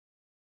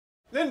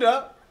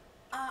Linda?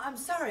 I'm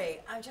sorry.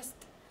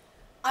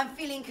 I'm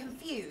feeling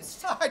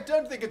confused. I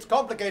don't think it's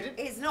complicated.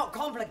 It's not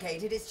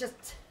complicated, it's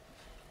just...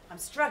 I'm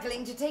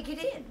struggling to take it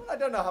in. Well, I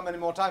don't know how many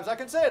more times I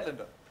can say it,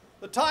 Linda.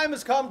 The time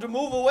has come to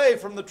move away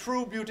from the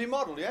true beauty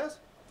model, yes?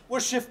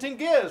 We're shifting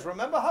gears,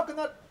 remember? How can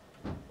that...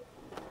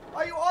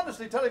 Are you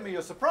honestly telling me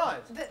you're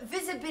surprised? But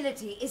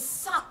visibility is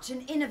such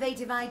an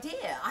innovative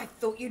idea. I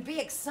thought you'd be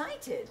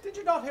excited. Did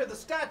you not hear the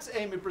stats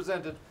Amy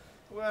presented?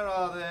 Where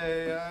are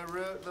they? I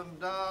wrote them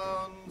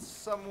down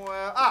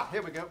somewhere. Ah,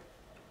 here we go.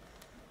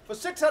 For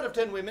 6 out of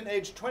 10 women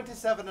aged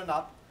 27 and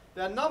up,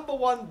 their number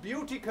one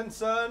beauty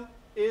concern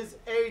is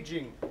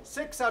aging.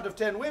 6 out of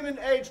 10 women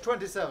aged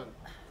 27.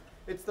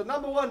 It's the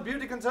number one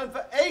beauty concern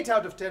for 8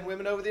 out of 10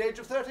 women over the age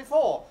of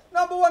 34.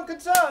 Number one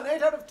concern,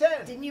 8 out of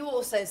 10. Didn't you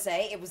also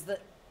say it was the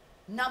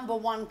number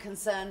one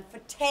concern for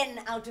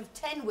 10 out of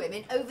 10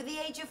 women over the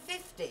age of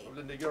 50? Well,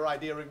 Linda, your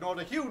idea ignored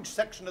a huge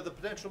section of the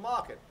potential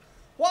market.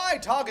 Why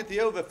target the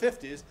over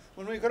 50s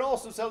when we can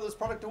also sell this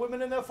product to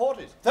women in their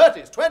 40s,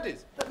 30s,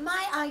 20s? But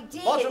my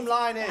idea Bottom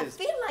line is...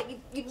 I feel like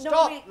you've not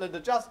Stop, really... Linda,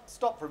 just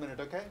stop for a minute,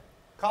 okay?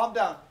 Calm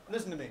down.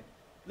 Listen to me.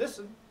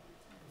 Listen.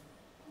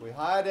 We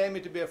hired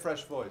Amy to be a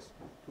fresh voice,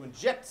 to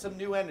inject some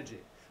new energy.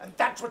 And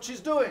that's what she's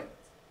doing.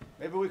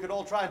 Maybe we could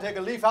all try and take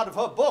a leaf out of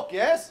her book,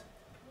 yes?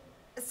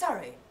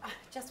 Sorry, I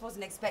just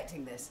wasn't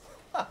expecting this.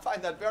 I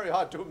find that very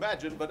hard to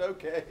imagine, but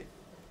okay.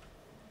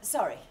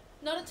 Sorry.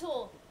 Not at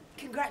all.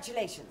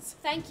 Congratulations.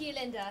 Thank you,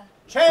 Linda.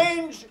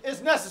 Change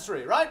is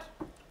necessary, right?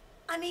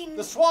 I mean...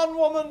 The Swan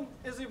Woman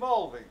is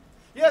evolving.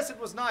 Yes, it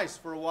was nice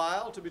for a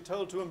while to be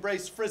told to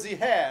embrace frizzy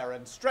hair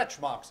and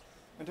stretch marks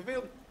and to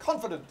feel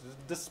confident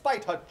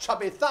despite her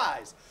chubby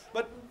thighs.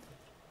 But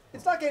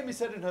it's like Amy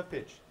said in her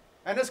pitch,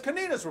 and as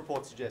Kanina's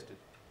report suggested,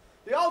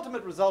 the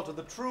ultimate result of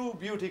the True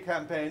Beauty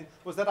campaign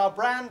was that our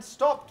brand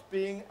stopped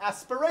being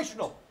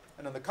aspirational.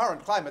 And in the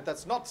current climate,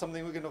 that's not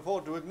something we can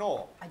afford to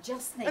ignore. I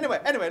just think...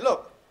 Anyway,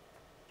 look.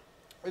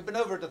 We've been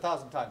over it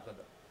 1,000 times,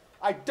 Linda.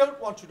 I don't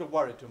want you to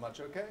worry too much,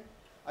 okay?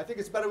 I think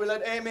it's better we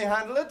let Amy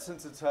handle it,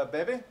 since it's her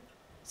baby.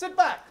 Sit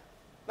back.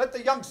 Let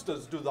the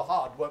youngsters do the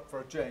hard work for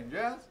a change,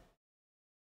 yes?